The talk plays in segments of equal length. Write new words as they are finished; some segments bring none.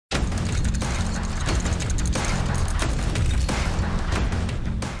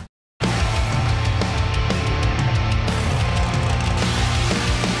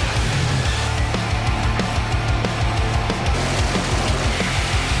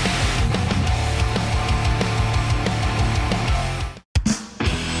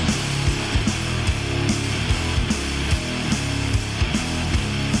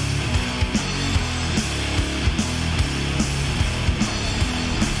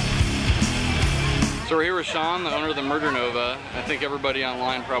So we're here with Shawn, the owner of the Murder Nova. I think everybody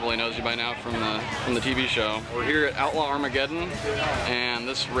online probably knows you by now from the TV show. We're here at Outlaw Armageddon, and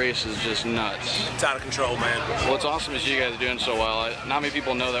this race is just nuts. It's out of control, man. What's awesome is you guys are doing so well. Not many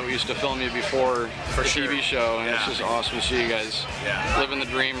people know that we used to film you before the TV show, and it's just awesome to see you guys living the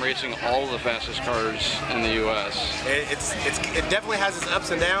dream, racing all of the fastest cars in the U.S. It definitely has its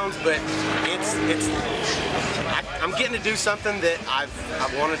ups and downs, but I'm getting to do something that I've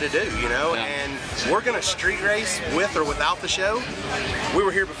wanted to do, you know, and we're gonna street race with or without the show. We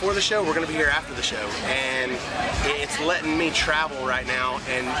were here before the show, we're gonna be here after the show, and it's letting me travel right now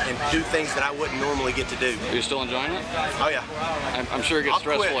and do things that I wouldn't normally get to do. Are you still enjoying it? Oh yeah. I'm sure it gets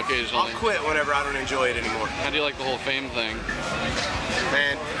stressful occasionally. I'll quit whenever I don't enjoy it anymore. How do you like the whole fame thing?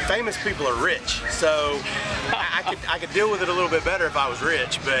 Man, famous people are rich, so I could deal with it a little bit better if I was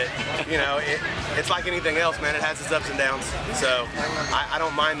rich, but you know, it's like anything else, man. It has its ups and downs. So I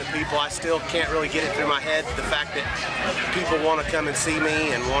don't mind the people. I still can't really get it through my head, the fact that people want to come and see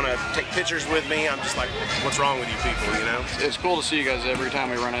me and want to take pictures with me. I'm just like, what's wrong with you people, you know? It's cool to see you guys every time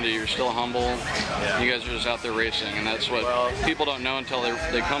we run into you. You're still humble. You guys are just out there racing, and that's what people don't know until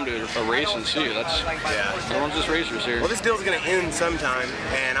they come to a race and see you. Everyone's just racers here. Well, this deal's going to end sometime,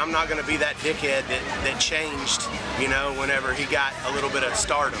 and I'm not going to be that dickhead that changed, you know, whenever he got a little bit of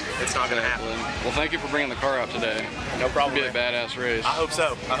stardom. It's not going to happen. Well, thank you for bringing the car out today. No problem. It'll be a badass race. I hope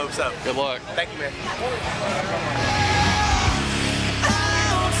so. I hope so. Good luck. Thank you, man.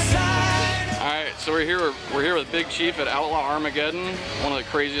 Alright, so we're here with Big Chief at Outlaw Armageddon, one of the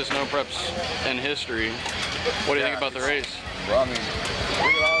craziest no-preps in history. What do you think about the race? Well, I mean, look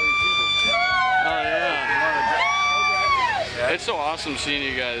at all these people. Oh yeah. It's so awesome seeing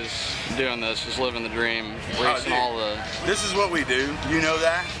you guys doing this, just living the dream, racing all the... This is what we do, you know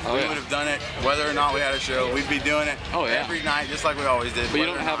that. Oh, we would have done it whether or not we had a show. We'd be doing it every night just like we always did. But you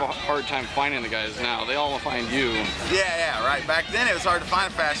don't have a hard time finding the guys now. They all find you. Yeah, right. Back then it was hard to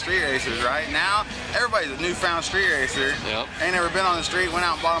find fast street racers, right? Now everybody's a newfound street racer. Yep. Ain't never been on the street, went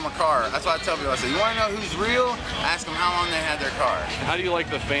out and bought them a car. That's why I tell people, I say, you want to know who's real? Ask them how long they had their car. How do you like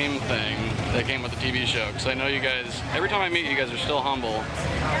the fame thing that came with the TV show? Because I know you guys, every time I meet you guys are still humble.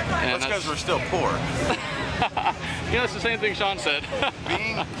 And that's because we're still poor. You know, it's the same thing Shawn said.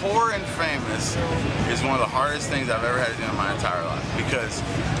 Being poor and famous is one of the hardest things I've ever had to do in my entire life, because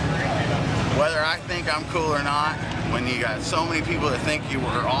whether I think I'm cool or not, when you got so many people that think you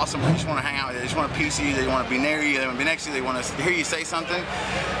are awesome, they just want to hang out with you, they just want to piece of you, they want to be near you, they want to be next to you, they want to hear you say something,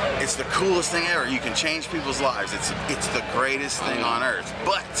 it's the coolest thing ever. You can change people's lives. It's the greatest thing on earth.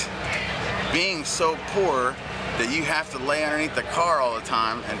 But being so poor that you have to lay underneath the car all the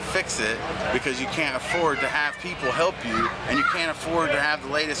time and fix it because you can't afford to have people help you, and you can't afford to have the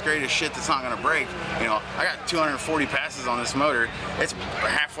latest, greatest shit that's not going to break. You know, I got 240 passes on this motor. It's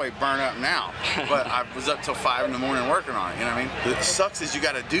halfway burned up now, but I was up till 5 in the morning working on it, you know what I mean? What sucks is you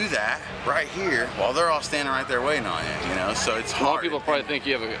got to do that right here while they're all standing right there waiting on you, you know, so it's hard. A lot of people probably think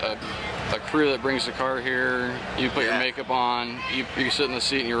you have a crew that brings the car here, you put your makeup on, you sit in the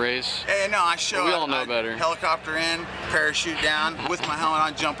seat and you race. Hey, no, I show up. We all know better. Helicopter in, parachute down, with my helmet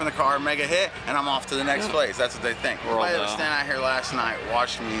on, jump in the car, mega hit, and I'm off to the next place. That's what they think. Everybody that was standing out here last night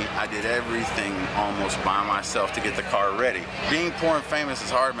watched me. I did everything almost by myself to get the car ready. Being poor and famous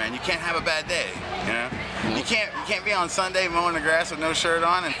is hard, man. You can't have a bad day, you know? You can't be on Sunday mowing the grass with no shirt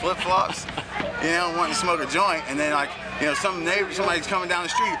on and flip-flops, you know, wanting to smoke a joint, and then like, you know, somebody's coming down the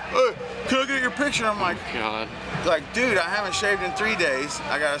street, hey, can I get your picture? I'm like, God. Like, dude, I haven't shaved in 3 days.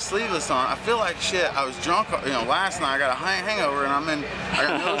 I got a sleeveless on. I feel like shit. I was drunk, you know, last night. I got a hangover, and I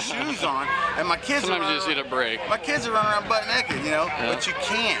got no shoes on, and my kids Sometimes you just need a break. My kids are running around butt naked, you know. But you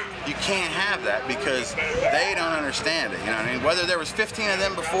can't have that because they don't understand it. You know what I mean? Whether there was 15 of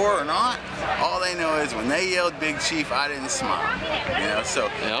them before or not, all they know is when they yelled "Big Chief," I didn't smile. You know, so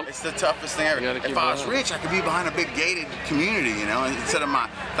it's the toughest thing ever. If I was rich, I could be behind a big gated community, you know, instead of my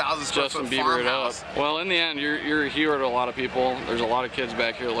 1,000-square-foot farmhouse. Well, in the end, you're a hero to a lot of people. There's a lot of kids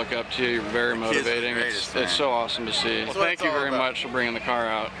back here that look up to you. You're very motivating. It's so awesome to see. Well, thank you very much for bringing the car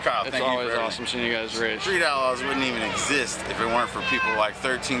out. Kyle, it's always awesome seeing you guys race. Street Outlaws wouldn't even exist if it weren't for people like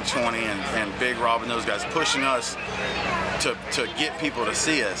 1320 and Big Rob and those guys pushing us to get people to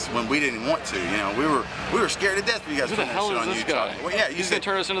see us when we didn't want to. You know, we were scared to death for you guys putting that shit on YouTube. Who the hell is this guy? Well, yeah, he's gonna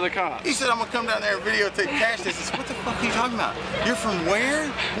turn us into the cops. He said, I'm gonna come down there and videotape cash this. I said, what the fuck are you talking about? You're from where?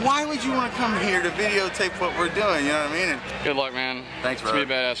 Why would you want to come here to videotape what we're doing? You know what I mean? And good luck, man. Thanks, bro. It's gonna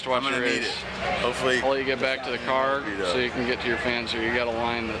be badass to watch your race. Need it. Hopefully. I'll let you get back to the car so you can get to your fans here. You got a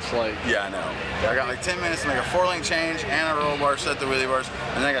line that's like... Yeah, I know. I got like 10 minutes to make a 4-link change and a roll bar, set the wheelie bars,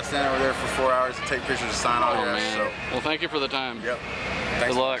 and then I got to stand over there for 4 hours to take pictures and sign autographs. So. Well, thank you for the time. Yep.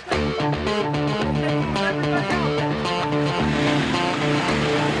 Thanks. Good luck. So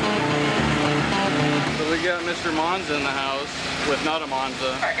we got Mr. Monza in the house with not a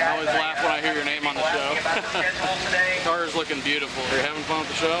Monza. I always laugh when I hear your name on the show. The car is looking beautiful. Are you having fun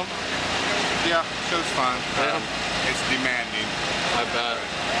with the show? Yeah, show's fun. Yeah. It's demanding. I bet.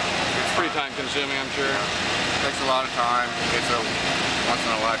 It's pretty time consuming, I'm sure. Takes a lot of time. It's a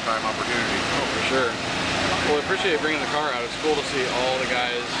once-in-a-lifetime opportunity. Oh, for sure. Well, I appreciate bringing the car out. It's cool to see all the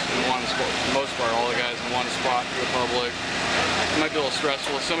guys in one spot, for the most part, all the guys in one spot for the public. It might be a little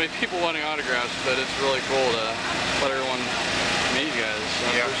stressful with so many people wanting autographs, but it's really cool to let everyone meet you guys. So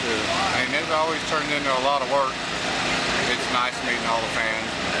I appreciate it. I mean, it always turns into a lot of work. It's nice meeting all the fans.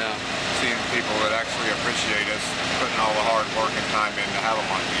 Yeah. Seeing people that actually appreciate us, putting all the hard work and time in to have them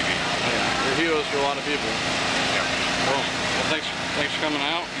on TV. Yeah. You're heroes for a lot of people. Yeah. Cool. Well, thanks for coming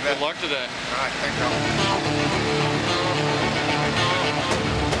out. Good luck today. All right, thanks, y'all.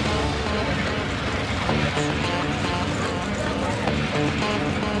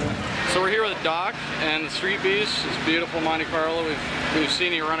 So we're here with Doc and the Street Beast. It's beautiful Monte Carlo. We've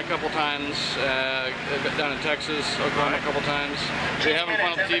seen you run a couple times down in Texas, Oklahoma a couple times. Are you having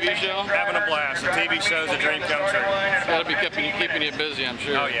fun with the TV show? Having a blast. The TV show's a dream come true. That'll be keeping you busy, I'm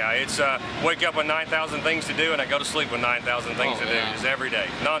sure. Oh yeah, it's wake up with 9,000 things to do and I go to sleep with 9,000 things to do, just every day,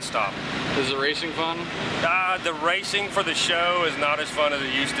 non-stop. Is the racing fun? The racing for the show is not as fun as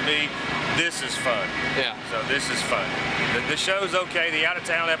it used to be. This is fun. Yeah. So this is fun. The show's okay. The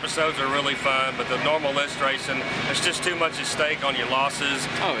out-of-town episodes are really fun, but the normal list racing, there's just too much at stake on your losses.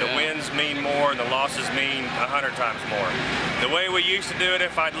 Oh, yeah. The wins mean more, and the losses mean 100 times more. The way we used to do it,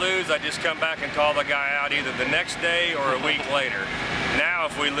 if I'd lose, I'd just come back and call the guy out either the next day or a week later. Now,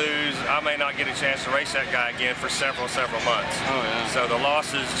 if we lose, I may not get a chance to race that guy again for several months. Oh, yeah. So the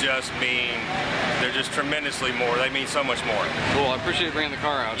losses just mean, they're just tremendously more. They mean so much more. Cool. I appreciate bringing the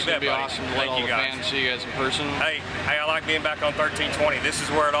car out. It's going to be buddy. awesome to let all the fans see you guys in person. Hey, I like being back on 1320. This is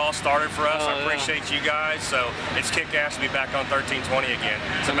where it all started for us. I appreciate you guys. So it's kick-ass to be back on 1320 again.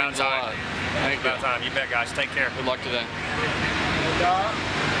 It's about time. Thank you. It's about time. You bet, guys. Take care. Good luck today. Doc.